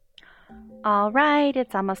All right,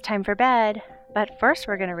 it's almost time for bed. But first,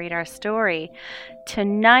 we're going to read our story.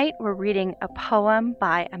 Tonight, we're reading a poem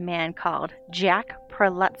by a man called Jack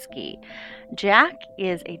Prelutsky. Jack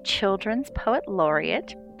is a children's poet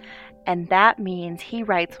laureate, and that means he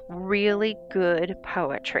writes really good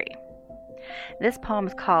poetry. This poem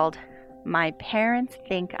is called My Parents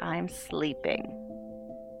Think I'm Sleeping.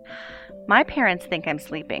 My parents think I'm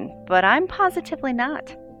sleeping, but I'm positively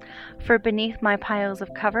not. For beneath my piles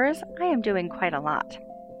of covers, I am doing quite a lot.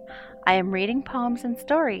 I am reading poems and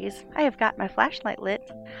stories. I have got my flashlight lit.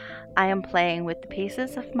 I am playing with the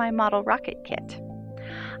pieces of my model rocket kit.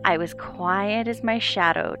 I was quiet as my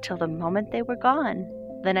shadow till the moment they were gone.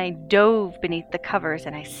 Then I dove beneath the covers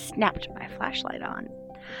and I snapped my flashlight on.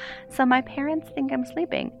 So my parents think I'm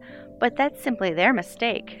sleeping, but that's simply their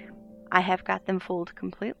mistake. I have got them fooled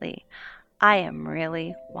completely. I am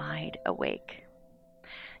really wide awake.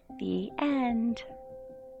 The end.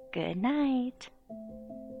 Good night.